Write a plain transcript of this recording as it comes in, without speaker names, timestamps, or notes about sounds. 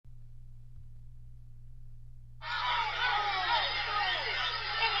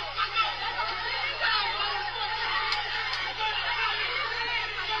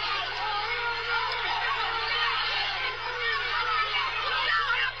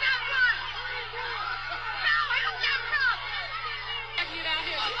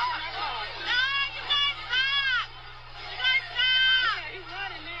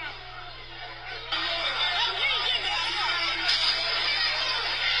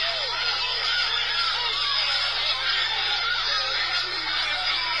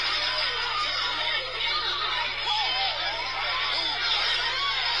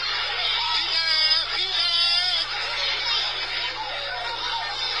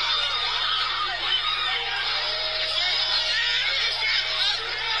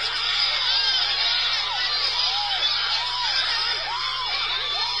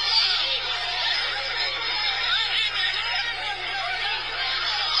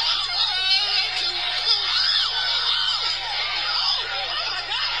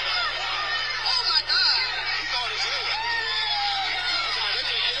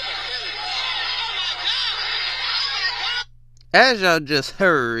as y'all just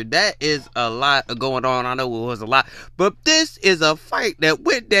heard, that is a lot going on. I know it was a lot, but this is a fight that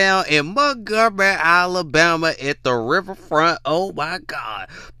went down in Montgomery, Alabama at the riverfront. Oh my God.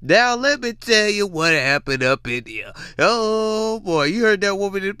 Now let me tell you what happened up in here. Oh boy, you heard that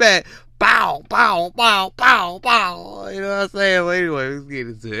woman in the back. Bow, bow, bow, bow, bow. You know what I'm saying? But anyway, let's get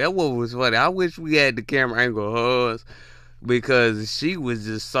into it. That woman was funny. I wish we had the camera angle of hers, because she was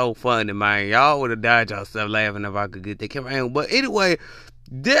just so funny, man. Y'all would have died yourself laughing if I could get the camera angle. But anyway,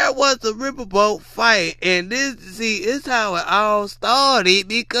 there was a riverboat fight, and this how it all started,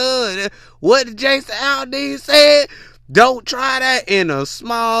 because what did Jason Aldean said? Don't try that in a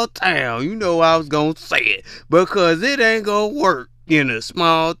small town. You know I was gonna say it, because it ain't gonna work in a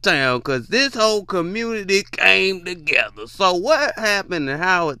small town, because this whole community came together. So what happened and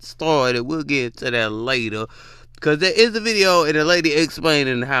how it started, we'll get to that later, because there is a video and a lady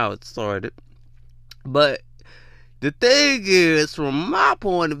explaining how it started. But the thing is, from my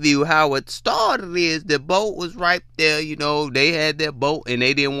point of view, how it started is the boat was right there. You know, they had their boat and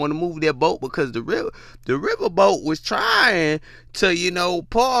they didn't want to move their boat because the river boat was trying to, you know,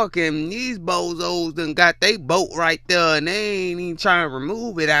 park, and these bozos done got their boat right there and they ain't even trying to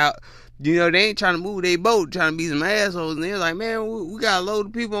remove it out. You know, they ain't trying to move their boat, trying to be some assholes. And they're like, man, we got a load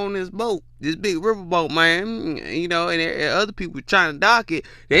of people on this boat, this big riverboat, man. You know, and other people trying to dock it.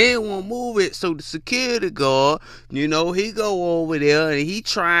 They didn't want to move it. So the security guard, you know, he go over there and he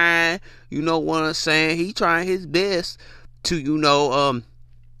trying, you know what I'm saying? He trying his best to, you know,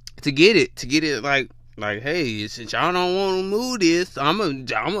 to get it like, hey, since y'all don't want to move this, you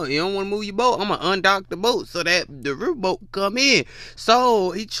don't want to move your boat, I'm going to undock the boat so that the riverboat can come in.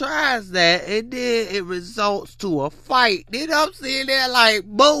 So he tries that, and then it results to a fight. Then I'm sitting there like,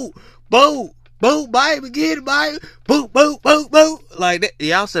 boat, baby, get it, baby, boot. Like that.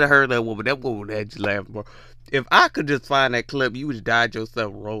 Y'all should have heard that woman. That woman had you laughing, bro. If I could just find that clip, you would have died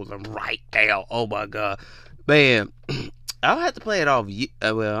yourself rolling right down. Oh my God. Man. I'll have to play it off.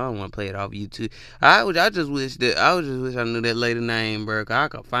 Well, I don't want to play it off YouTube. I just wish I knew that lady name, bro. I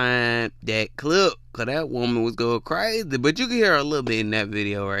could find that clip, cause that woman was going crazy. But you can hear a little bit in that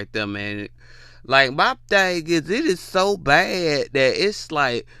video right there, man. Like, my thing is, it is so bad that it's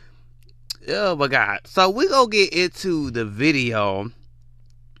like, oh my God. So we gonna get into the video.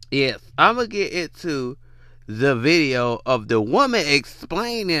 Yes, I'm gonna get into the video of the woman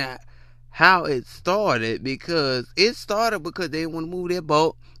explaining how it started, because it started because they didn't want to move their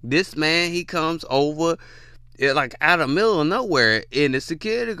boat. This man, he comes over like out of the middle of nowhere, and the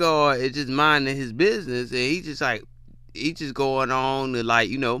security guard is just minding his business, and he just going on to, like,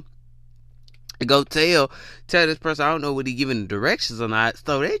 you know, go tell this person, I don't know what he giving the directions or not.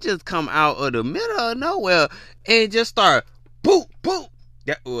 So they just come out of the middle of nowhere and just start boop.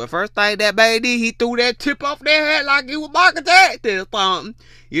 The first thing that baby did, he threw that tip off their head like he was Michael Jackson or something.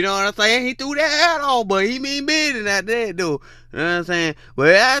 You know what I'm saying? He threw that hat on, but he mean business after that, though. You know what I'm saying?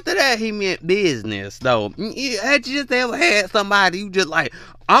 But after that, he meant business, though. Had you just ever had somebody you just like,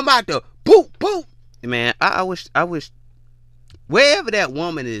 I'm about to boop. Man, I wish, wherever that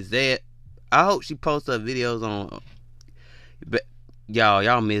woman is at, I hope she posts her videos on. But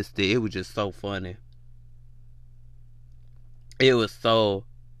y'all missed it. It was just so funny. It was so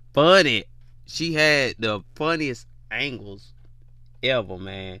funny. She had the funniest angles ever,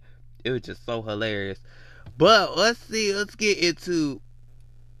 man. It was just so hilarious. But let's get into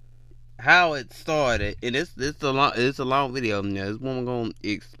how it started. And it's a long video. Now this woman gonna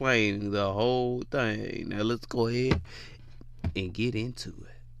explain the whole thing. Now let's go ahead and get into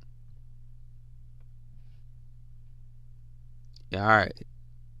it. Alright.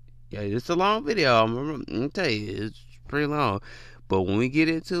 Yeah, it's a long video. I'm gonna tell you, it's pretty long. But when we get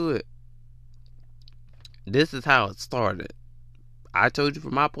into it, this is how it started. I told you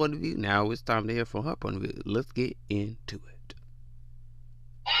from my point of view. Now it's time to hear from her point of view. Let's get into it.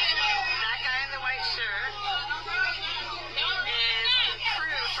 That guy in the white shirt is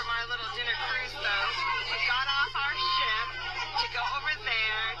crew from our little dinner cruise boat. We got off our ship to go over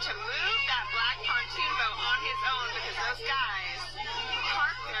there to move that black pontoon boat on his own, because those guys who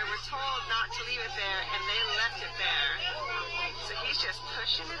parked there were told not to leave it there, and they left it there. So he's just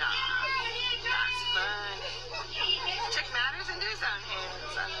pushing it off. That's fun. Took matters into his own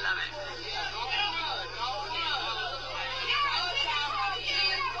hands. I love it. I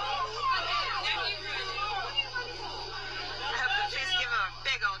hope the police give him a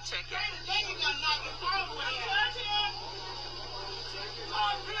big old ticket.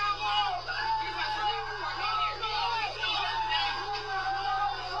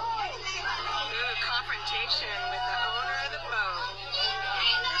 Ooh, confrontation with the owner of the boat.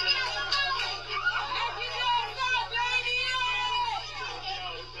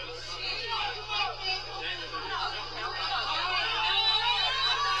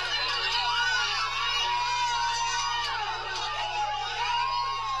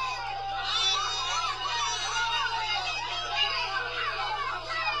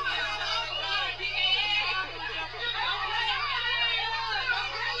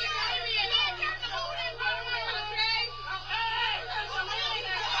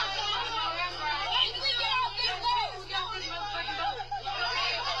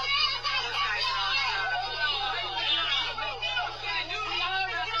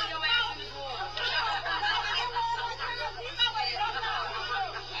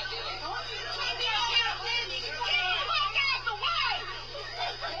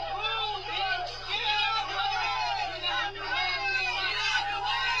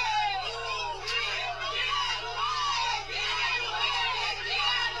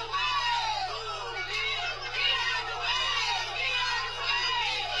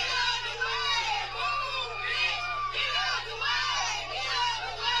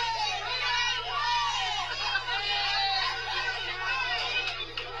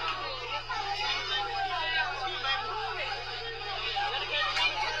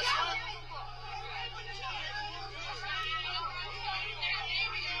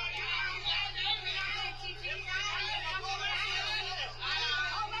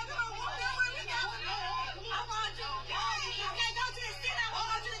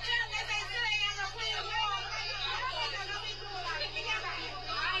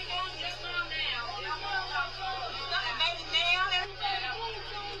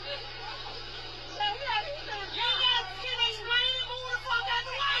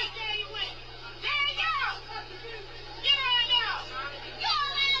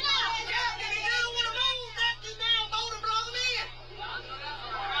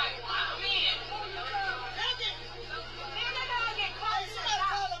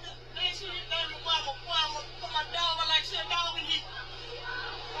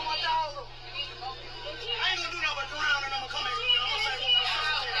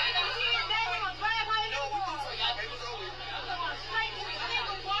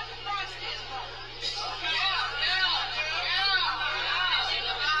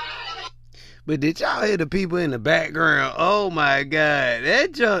 But did y'all hear the people in the background? Oh my god,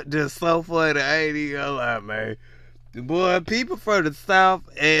 that junk just so funny. I ain't even gonna lie, man. Boy, people from the South,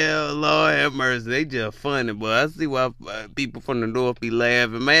 Lord have mercy, they just funny, boy. I see why people from the North be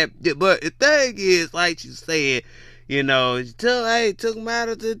laughing, man. But the thing is, like you said, you know, took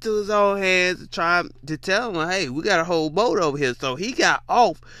matters into his own hands to try to tell him, hey, we got a whole boat over here. So he got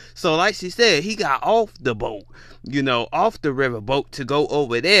off. So like she said, he got off the boat, you know, off the river boat to go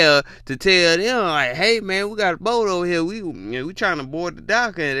over there to tell them, like, hey, man, we got a boat over here. We trying to board the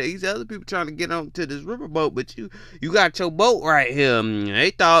dock, and these other people trying to get on to this river boat, but you got your boat right here.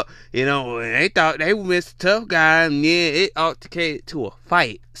 They thought, you know, they were Mr. Tough Guy, and then it altercated to a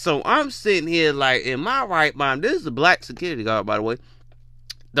fight. So I'm sitting here like, in my right mind, this is a black security guard, by the way.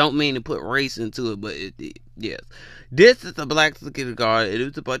 Don't mean to put race into it, but yes. This is a black security guard. It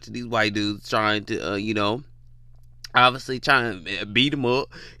was a bunch of these white dudes trying to, you know, obviously trying to beat him up.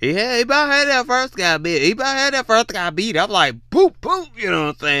 He about had that first guy beat. He about had that first guy beat. I'm like, boop, boop, you know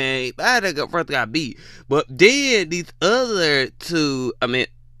what I'm saying? He about had that first guy beat. But then these other two,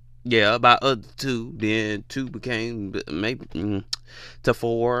 about other two, then two became maybe to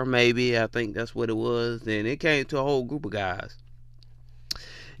four, maybe. I think that's what it was. Then it came to a whole group of guys.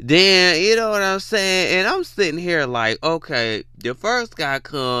 Then, you know what I'm saying? And I'm sitting here like, okay, the first guy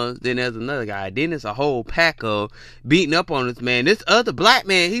comes, then there's another guy. Then there's a whole pack of beating up on this man. This other black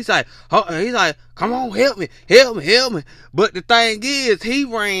man, he's like, come on, help me. But the thing is, he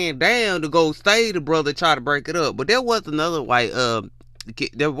ran down to go save the brother, try to break it up. But there was another white, the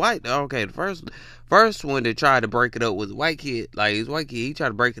first one that tried to break it up was a white kid. Like, his white kid, he tried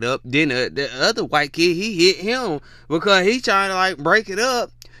to break it up. Then the other white kid, he hit him because he trying to, like, break it up.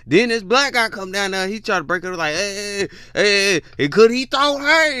 Then this black guy come down there, he tried to break it up like, hey, could he throw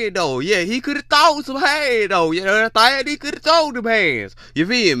hay though? Yeah, he could have thrown some hay though. You know what I'm saying? He could have thrown them hands. You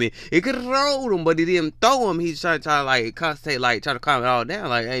feel me? He could have thrown them, but he didn't throw them. He's trying to like concentrate, like try to calm it all down.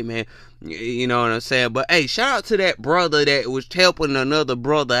 Like, hey man, you know what I'm saying? But hey, shout out to that brother that was helping another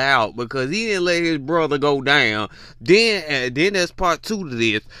brother out because he didn't let his brother go down. Then there's part two to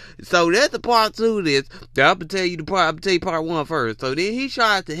this. So that's the part two of this. I'm gonna tell you part one first. So then he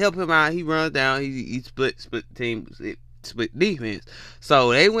tried to help him out. He runs down. He split team. Split defense.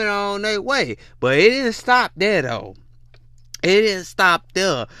 So they went on their way. But it didn't stop there though. It didn't stop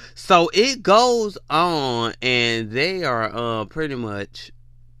there. So it goes on and they are pretty much,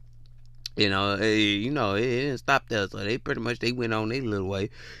 it didn't stop there. So they went on their little way.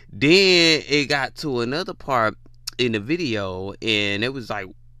 Then it got to another part in the video, and it was like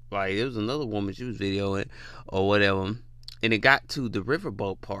it was another woman she was videoing or whatever, and it got to the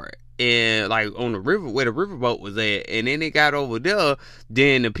riverboat part. And like on the river where the riverboat was at, and then it got over there.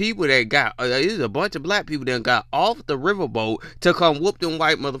 Then the people that got there's a bunch of black people that got off the riverboat to come whoop them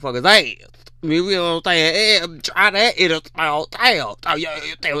white motherfuckers' ass. You know what I'm saying? Try that in a small town.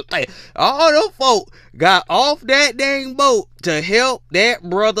 All them folk got off that dang boat to help that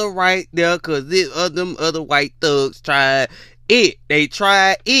brother right there, cause them other white thugs tried it. They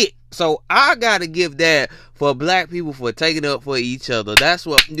tried it. So I gotta give that for black people for taking up for each other. That's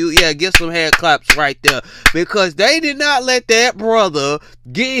what get some hand claps right there. Because they did not let that brother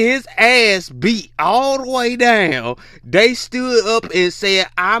get his ass beat all the way down. They stood up and said,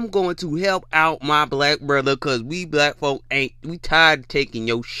 I'm going to help out my black brother because we black folk we tired of taking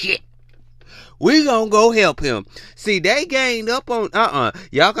your shit. We gonna go help him. See, they gained up on,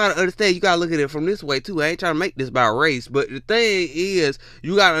 y'all gotta understand, you gotta look at it from this way too. I ain't trying to make this about race, but the thing is,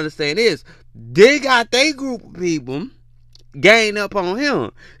 you gotta understand this. They got their group of people gained up on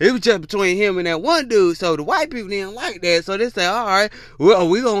him. It was just between him and that one dude, so the white people didn't like that, so they said, alright, well,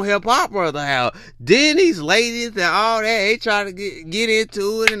 we gonna help our brother out. Then these ladies and all that, they try to get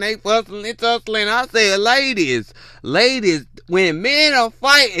into it, and they fussing and tussling. I said, ladies, when men are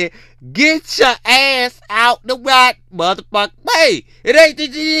fighting, get your ass out the right motherfucking way. It ain't that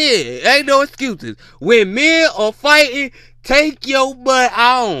you did. Ain't no excuses. When men are fighting, take your butt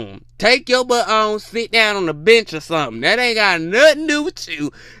on. Take your butt on, sit down on the bench or something. That ain't got nothing to do with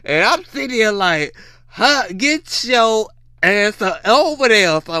you. And I'm sitting here like, get your ass over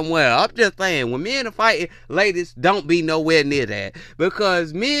there somewhere. I'm just saying, when men are fighting, ladies, don't be nowhere near that.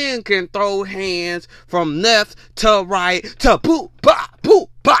 Because men can throw hands from left to right to poop, pop, poop,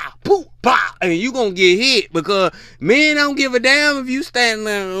 pop, poop, pop, and you gonna get hit because men don't give a damn if you standing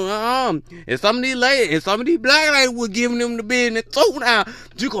there. And some of these ladies, and some of these black ladies were giving them the business too now.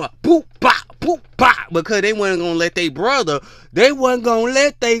 You gonna poop, pop, because they wasn't gonna let their brother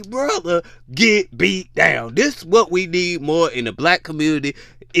get beat down. This is what we need more in the black community.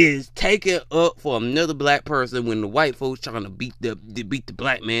 is taking up for another black person when the white folks trying to beat the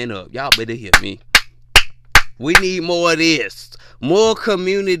black man up. Y'all better hear me. We need more of this. More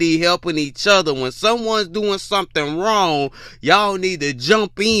community helping each other. When someone's doing something wrong, y'all need to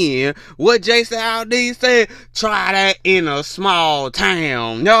jump in. What Jason Aldean said, try that in a small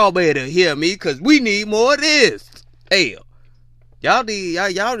town. Y'all better hear me, because we need more of this. Hell.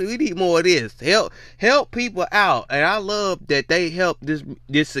 We need more of this. Help people out. And I love that they helped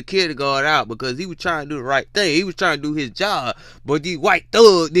this security guard out, because he was trying to do the right thing. He was trying to do his job. But these white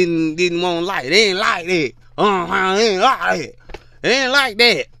thugs didn't want to like it. They ain't like that. They ain't like that. They ain't like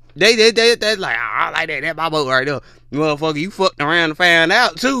that. They like, I like that. That's my boat right there. Motherfucker, you fucked around and found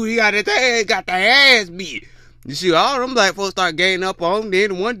out too. You got their ass beat. You see, all them black folks start gaining up on him.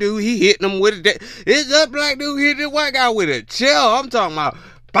 Then one dude, he hitting them with it. It's that black dude hit this white guy with a chair. I'm talking about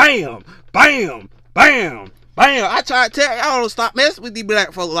bam, bam, bam, bam. I try to tell y'all, don't stop messing with these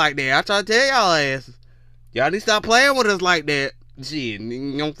black folks like that. I try to tell y'all asses. Y'all need to stop playing with us like that. Shit,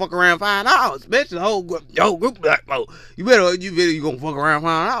 you don't fuck around and find out. Especially the whole group of black folks. You gonna fuck around and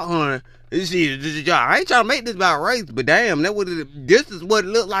find out, honey. Shit, I ain't trying to make this about race, but damn, this is what it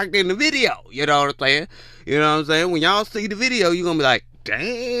looked like in the video. You know what I'm saying? You know what I'm saying? When y'all see the video, you're gonna be like,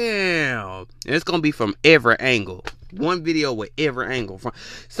 damn. And it's gonna be from every angle. One video with every angle from.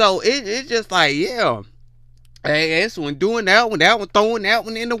 So it's just like, yeah. Hey, that's when doing that one throwing that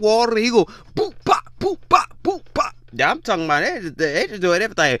one in the water, he go boop pop, boop pop, boop pop. Yeah, I'm talking about they just doing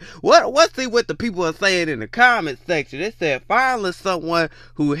everything. Let's see what the people are saying in the comment section. They said finally someone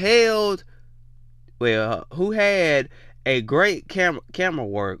who had a great camera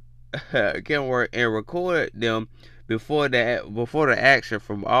work and recorded them before the action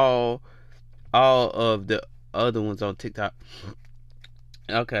from all of the other ones on TikTok.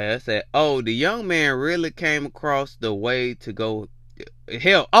 Okay, I said, oh, the young man really came across the way to go.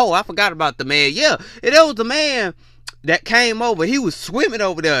 Hell, oh, I forgot about the man. Yeah, it was the man that came over. He was swimming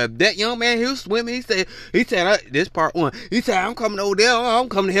over there. That young man, he was swimming. He said, this part one. He said, I'm coming over there. I'm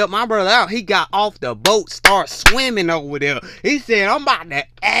coming to help my brother out. He got off the boat, start swimming over there. He said, I'm about to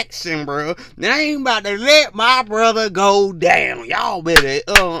action, bro. I ain't about to let my brother go down. Y'all better,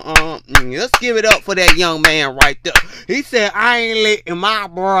 let's give it up for that young man right there. He said, I ain't letting my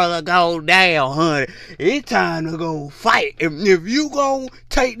brother go down, honey. It's time to go fight. If you gonna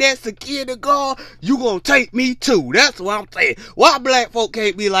take that security guard, you gonna take me too. That's what I'm saying. Why black folk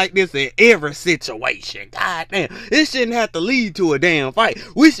can't be like this in every situation? God damn. It shouldn't have to lead to a damn fight.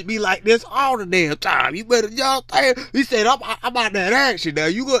 We should be like this all the damn time. You better, y'all think. He said, I'm about that action now.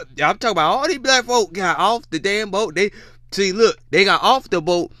 I'm talking about all these black folk got off the damn boat. They got off the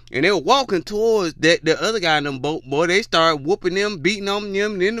boat and they were walking towards the other guy in them boat. Boy, they started whooping them, beating on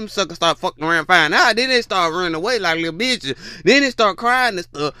them. Then them suckers start fucking around, find out. Then they start running away like little bitches. Then they start crying and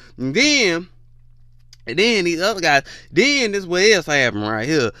stuff. And then these other guys, then this what else happened right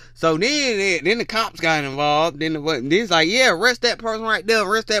here. So then the cops got involved. Then it's like, yeah, arrest that person right there,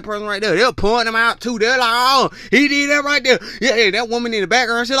 They'll point them out too. They're like, oh, he did that right there. Yeah, that woman in the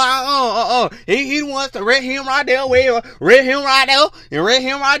background, she's like, he wants to arrest him right there. Well, arrest him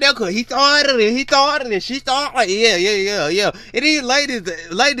right there, cause he started it, she started like, yeah. And these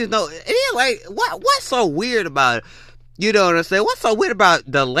ladies know, it ain't like, what's so weird about it? You know what I'm saying? What's so weird about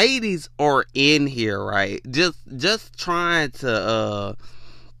the ladies are in here, right? Just trying to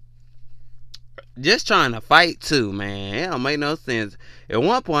fight too, man. It don't make no sense. At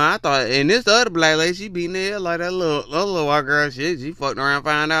one point, I thought, and this other black lady, she beating there like that little white girl shit. She fucked around,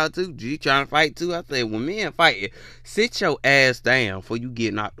 found out too. She trying to fight too. I said, when men fighting, sit your ass down before you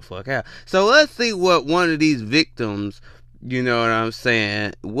get knocked the fuck out. So let's see what one of these victims, you know what I'm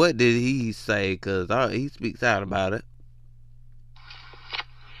saying? What did he say? Cause he speaks out about it.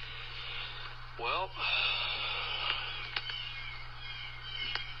 Well,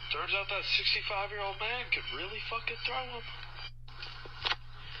 turns out that 65-year-old man could really fucking throw him.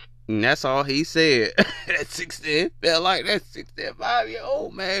 And that's all he said. That 60 felt like that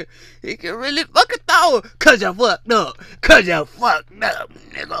 65-year-old man. He can really fucking throw him. Cause you fucked up,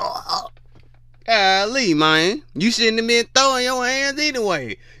 nigga. Golly, man. You shouldn't have been throwing your hands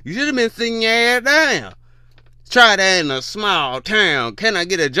anyway. You should have been sitting your ass down. Try that in a small town. Can I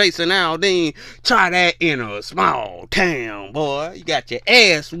get a Jason Aldean? Try that in a small town, boy. You got your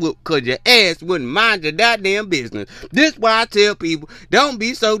ass whooped because your ass wouldn't mind your goddamn business. This why I tell people, don't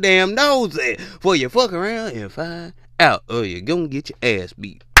be so damn nosy. For you fuck around and find out, or you're gonna get your ass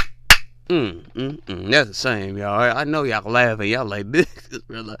beat. That's the same, y'all. I know y'all laughing. Y'all like, this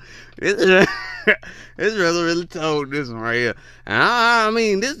is really told this one right here. And I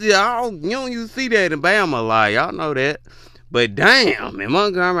mean, you don't see that in Bama a lot. Y'all know that. But damn, in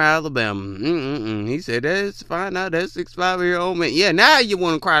Montgomery, Alabama, he said that's fine out that 65-year-old man. Yeah, now you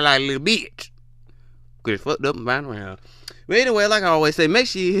want to cry like a little bitch. Cause it's fucked up and bound around. But anyway, like I always say, make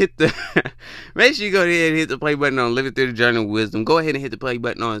sure you hit the make sure you go ahead and hit the play button on Living Through the Journey of Wisdom. Go ahead and hit the play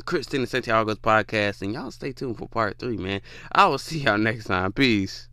button on Kristen and Santiago's podcast. And y'all stay tuned for part 3, man. I will see y'all next time. Peace.